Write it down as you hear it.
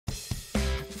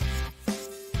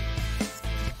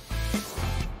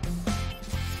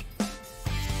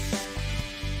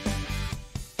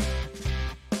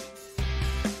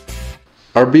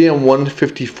Our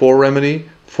BM154 remedy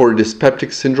for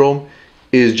dyspeptic syndrome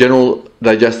is general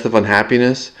digestive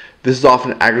unhappiness. This is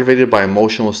often aggravated by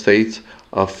emotional states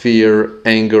of fear,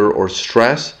 anger, or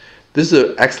stress. This is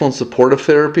an excellent supportive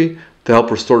therapy to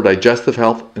help restore digestive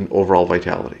health and overall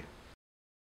vitality.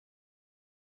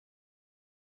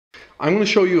 I'm going to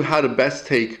show you how to best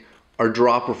take our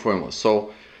dropper formulas.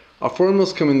 So our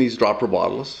formulas come in these dropper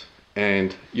bottles,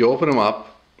 and you open them up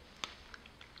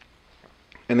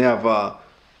and they have a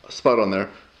spout on there.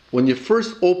 When you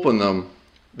first open them,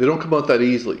 they don't come out that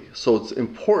easily, so it's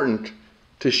important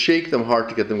to shake them hard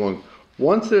to get them going.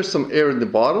 Once there's some air in the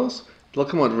bottles, they'll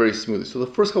come out very smoothly. So the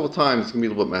first couple times it's going to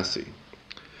be a little bit messy.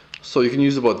 So you can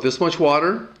use about this much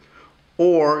water,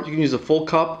 or you can use a full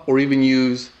cup, or even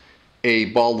use a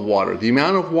bottled water. The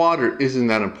amount of water isn't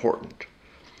that important.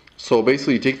 So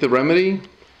basically you take the remedy,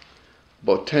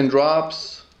 about 10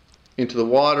 drops into the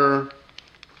water,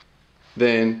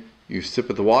 then you sip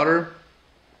of the water.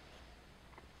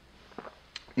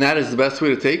 And that is the best way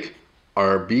to take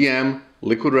our BM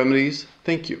liquid remedies.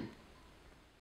 Thank you.